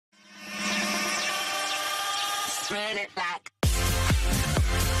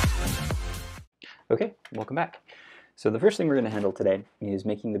Okay, welcome back. So the first thing we're going to handle today is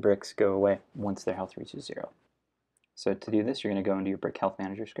making the bricks go away once their health reaches 0. So to do this, you're going to go into your Brick Health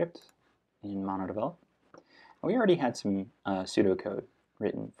Manager script in MonoDevelop. And we already had some pseudocode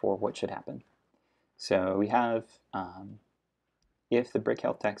written for what should happen. So we have if the brick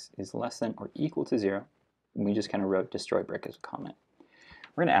health text is less than or equal to 0, we just kind of wrote destroy brick as a comment.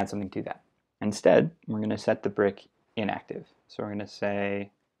 We're going to add something to that. Instead, we're going to set the brick inactive. So we're going to say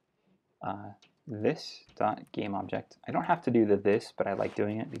this.gameObject. I don't have to do the this, but I like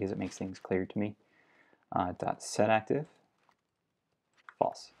doing it because it makes things clear to me. .setActive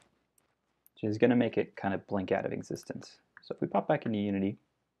false, which is going to make it kind of blink out of existence. So if we pop back into Unity,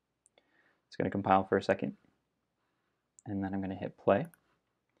 it's going to compile for a second, and then I'm going to hit play,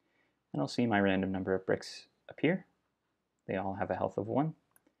 and I'll see my random number of bricks appear. They all have a health of 1,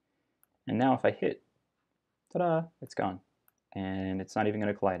 and now if I hit, ta-da, it's gone, and it's not even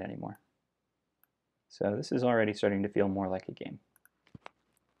going to collide anymore. So this is already starting to feel more like a game.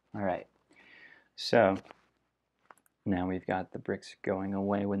 All right, so now we've got the bricks going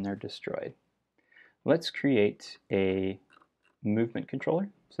away when they're destroyed. Let's create a movement controller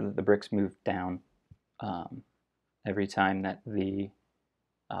so that the bricks move down every time that the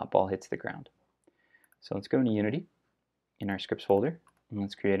ball hits the ground. So let's go into Unity in our scripts folder, and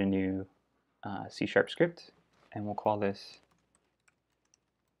let's create a new C# script, and we'll call this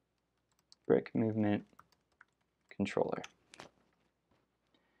Brick Movement Controller.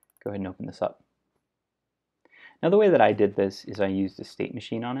 Go ahead and open this up. Now the way that I did this is I used a state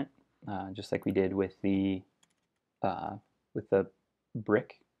machine on it, just like we did with the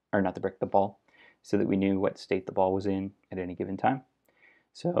brick, or not the brick, the ball, so that we knew what state the ball was in at any given time.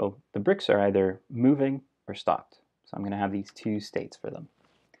 So the bricks are either moving or stopped. So I'm going to have these two states for them.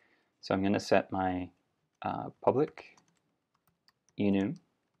 So I'm going to set my public enum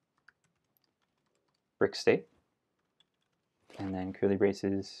brick state, and then curly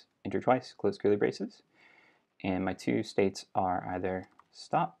braces, enter twice, close curly braces. And my two states are either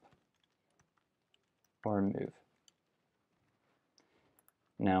stop or move.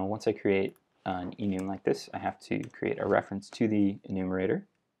 Now once I create an enum like this, I have to create a reference to the enumerator.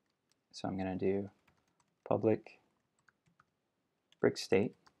 So I'm going to do public brick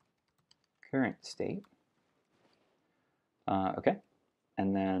state, current state. Okay,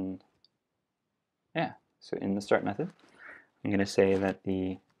 and then, yeah, so in the start method, I'm going to say that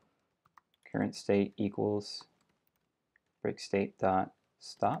the current state equals brick state dot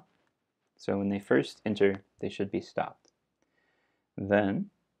stop. So when they first enter, they should be stopped. Then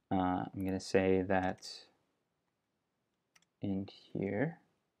I'm going to say that in here,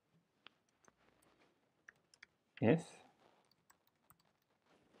 if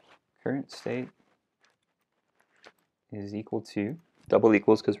current state is equal to, double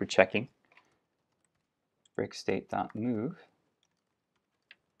equals because we're checking, brick state dot move,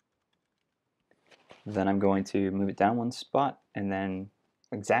 then I'm going to move it down one spot and then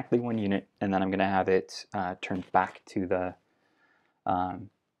exactly 1 unit, and then I'm going to have it turned back to the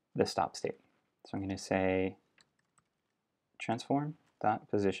stop state. So I'm going to say transform dot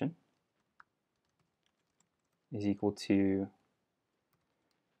position is equal to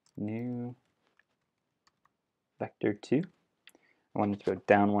new vector 2. I want it to go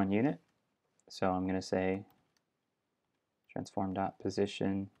down 1 unit, so I'm going to say transform dot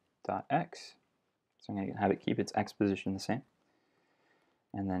position dot x. So I'm going to have it keep its x position the same,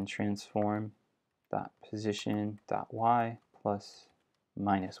 and then transform dot position dot y plus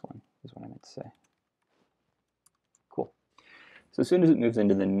 -1 is what I meant to say. Cool. So as soon as it moves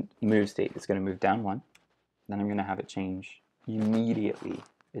into the move state, it's going to move down 1. Then I'm going to have it change immediately.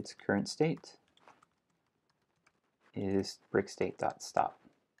 Its current state is brick state dot stop.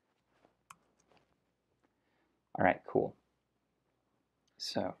 All right, cool.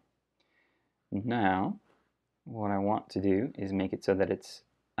 So now what I want to do is make it so that it's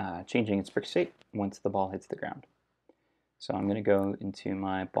changing its brick state once the ball hits the ground. So I'm going to go into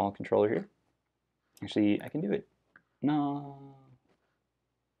my ball controller here. Actually, I can do it. No.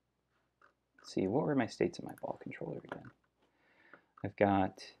 Let's see, what were my states in my ball controller again? I've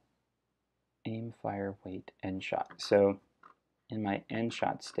got aim, fire, wait, end shot. So in my end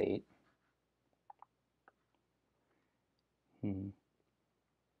shot state,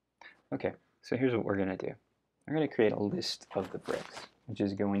 okay, so here's what we're going to do. We're going to create a list of the bricks, which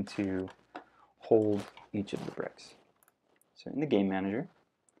is going to hold each of the bricks. So in the game manager,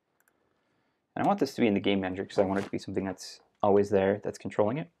 and I want this to be in the game manager because I want it to be something that's always there, that's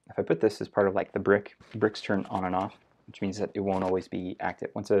controlling it. If I put this as part of like the bricks turn on and off, which means that it won't always be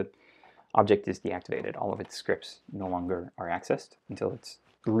active. Once a object is deactivated. All of its scripts no longer are accessed until it's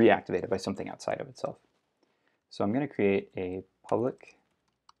reactivated by something outside of itself. So I'm going to create a public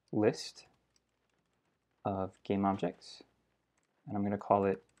list of game objects, and I'm going to call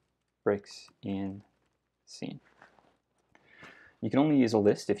it bricks in scene. You can only use a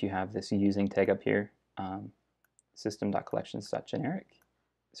list if you have this using tag up here, system.collections.generic.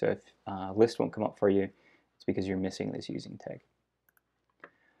 So if list won't come up for you, it's because you're missing this using tag.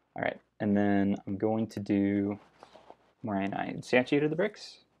 All right, and then I'm going to do where I instantiated the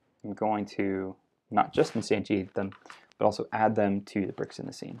bricks. I'm going to not just instantiate them, but also add them to the bricks in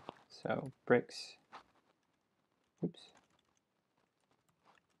the scene. So bricks,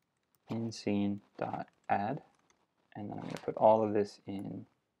 in scene dot add, and then I'm going to put all of this in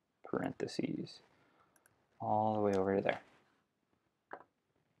parentheses all the way over to there.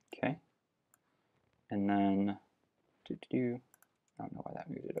 Okay, and then I don't know why that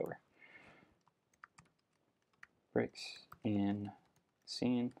moved it over. Bricks in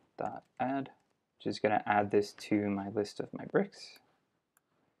scene dot add, just going to add this to my list of my bricks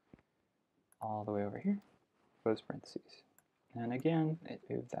all the way over here, close parentheses. And again, it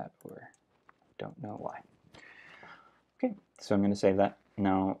moved that over. Don't know why. Okay, so I'm going to save that.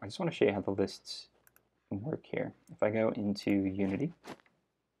 Now, I just want to show you how the lists work here. If I go into Unity,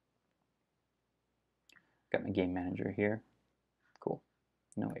 got my game manager here. Cool,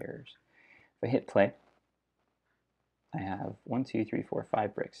 no errors. If I hit play, I have 1, 2, 3, 4,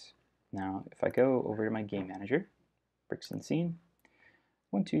 5 bricks. Now, if I go over to my game manager, bricks in scene,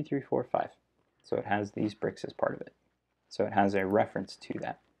 1, 2, 3, 4, 5. So it has these bricks as part of it. So it has a reference to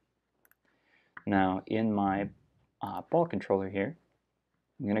that. Now, in my ball controller here,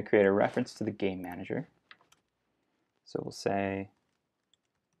 I'm going to create a reference to the game manager. So we'll say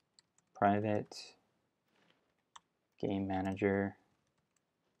private game manager,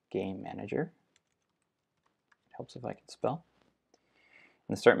 game manager. It helps if I can spell.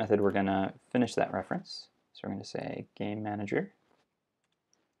 In the start method, we're going to finish that reference. So we're going to say game manager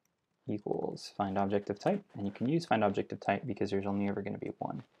equals find object of type, and you can use find object of type because there's only ever going to be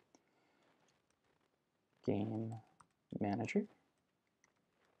one. Game manager.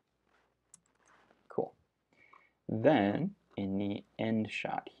 Cool. Then in the end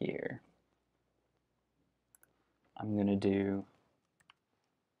shot here, I'm going to do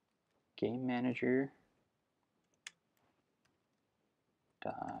game manager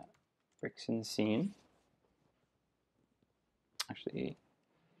dot bricks in scene. Actually,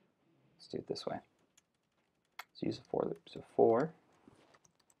 let's do it this way. Let's use a for loop. So for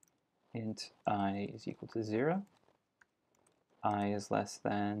int I is equal to 0, I is less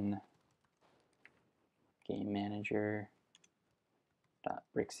than game manager dot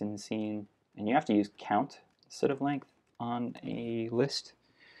bricks in scene, and you have to use count instead of length on a list,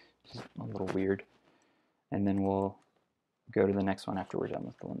 which is a little weird. And then we'll go to the next one after we're done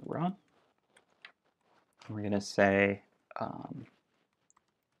with the one that we're on. We're going to say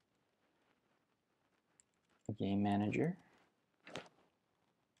game manager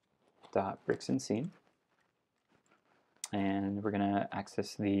dot bricks in scene, and we're going to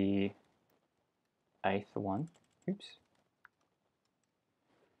access the ith one. Oops.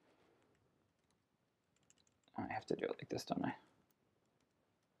 I have to do it like this, don't I?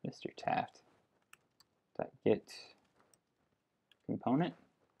 Mr. Taft dot get component.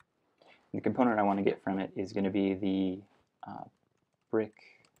 And the component I want to get from it is going to be the brick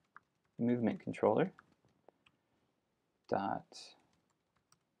movement controller dot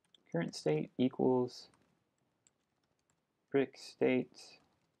current state equals brick state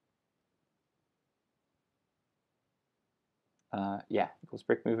equals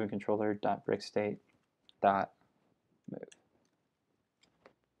brick movement controller dot brick state dot move.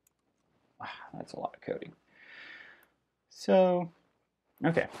 Wow, that's a lot of coding. So,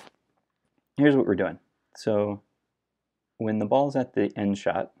 okay, here's what we're doing. So when the ball's at the end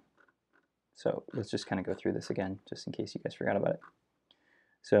shot, so let's just kind of go through this again, just in case you guys forgot about it.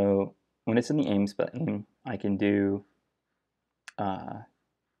 So when it's in the aim, I can do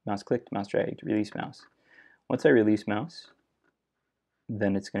mouse clicked, mouse dragged, release mouse. Once I release mouse,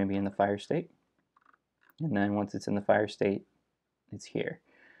 then it's going to be in the fire state. And then once it's in the fire state, it's here.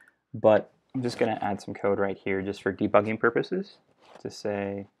 But I'm just going to add some code right here just for debugging purposes to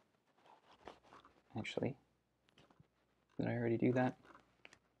say, actually, did I already do that?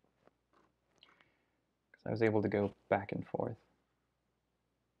 Because I was able to go back and forth.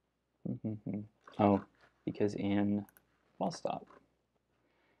 Oh, because in ball stop,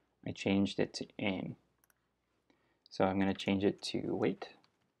 I changed it to aim. So I'm going to change it to wait.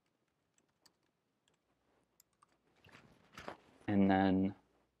 And then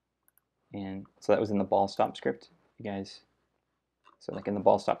And so that was in the ball stop script, you guys. So like in the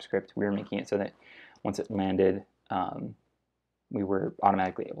ball stop script, we were making it so that once it landed, we were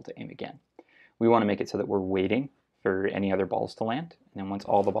automatically able to aim again. We want to make it so that we're waiting for any other balls to land, and then once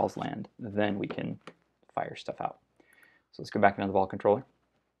all the balls land, then we can fire stuff out. So let's go back into the ball controller,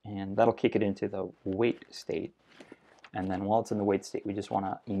 and that'll kick it into the wait state. And then while it's in the wait state, we just want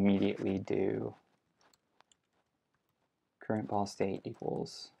to immediately do current ball state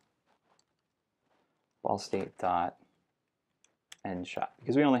equals ball state dot end shot,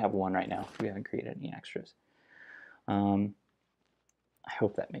 because we only have one right now. We haven't created any extras. I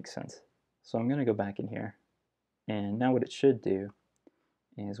hope that makes sense. So I'm going to go back in here, and now what it should do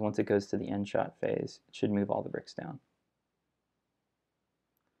is once it goes to the end shot phase, it should move all the bricks down.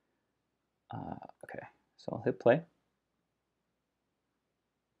 Okay, so I'll hit play.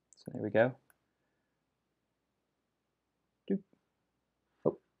 So there we go. Doop.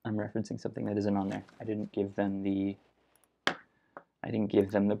 Oh, I'm referencing something that isn't on there. I didn't give them the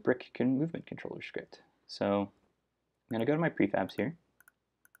brick movement controller script. So I'm going to go to my prefabs here.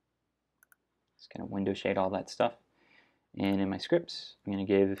 Just kind of window shade all that stuff. And in my scripts, I'm going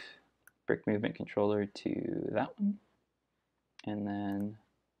to give brick movement controller to that one. And then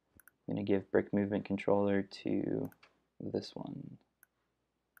I'm going to give brick movement controller to this one.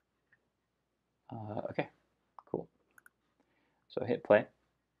 Okay, cool. So hit play.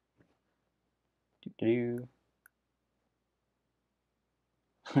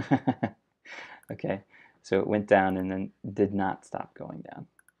 Okay, so it went down and then did not stop going down.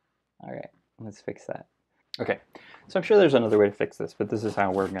 All right, let's fix that. Okay, so I'm sure there's another way to fix this, but this is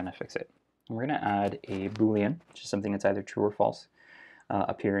how we're going to fix it. We're going to add a Boolean, which is something that's either true or false,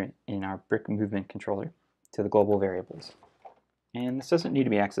 up here in our brick movement controller to the global variables. And this doesn't need to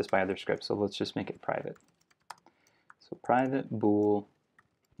be accessed by other scripts, so let's just make it private. So private bool,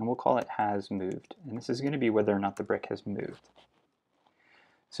 and we'll call it has moved. And this is going to be whether or not the brick has moved.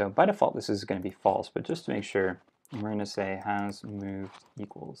 So by default, this is going to be false, but just to make sure, we're going to say has moved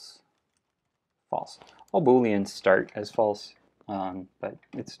equals false. All Booleans start as false, but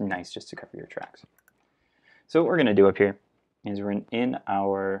it's nice just to cover your tracks. So what we're going to do up here is we're in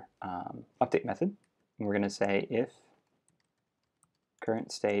our update method, and we're going to say if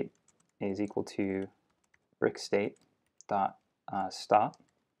current state is equal to brick state dot stop,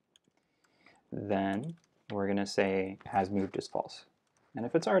 then we're going to say has moved is false. And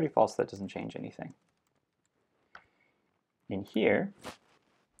if it's already false, that doesn't change anything. In here,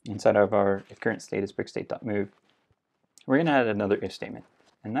 inside of our if current state is brick state dot move, we're going to add another if statement.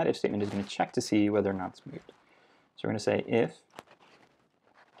 And that if statement is going to check to see whether or not it's moved. So we're going to say if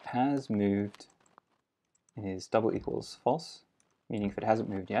has moved is double equals false, meaning if it hasn't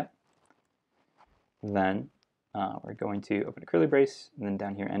moved yet, then we're going to open a curly brace, and then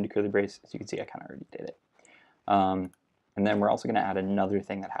down here end a curly brace. As you can see, I kind of already did it. And then we're also going to add another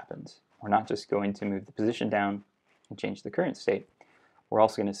thing that happens. We're not just going to move the position down and change the current state. We're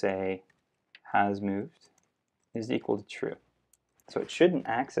also going to say has moved is equal to true. So it shouldn't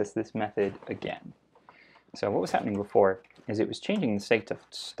access this method again. So what was happening before is it was changing the state to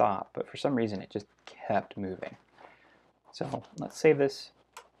stop, but for some reason it just kept moving. So let's save this,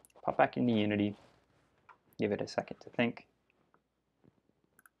 pop back into Unity, give it a second to think,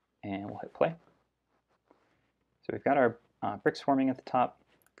 and we'll hit play. So we've got our bricks forming at the top.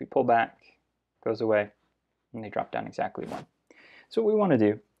 If we pull back, it goes away, and they drop down exactly 1. So what we want to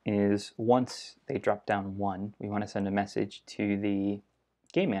do is once they drop down 1, we want to send a message to the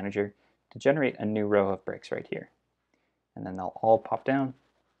game manager to generate a new row of bricks right here. And then they'll all pop down,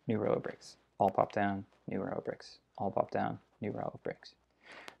 new row of bricks. All pop down, new row of bricks. All pop down, new row of bricks.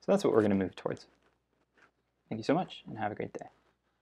 So that's what we're going to move towards. Thank you so much, and have a great day.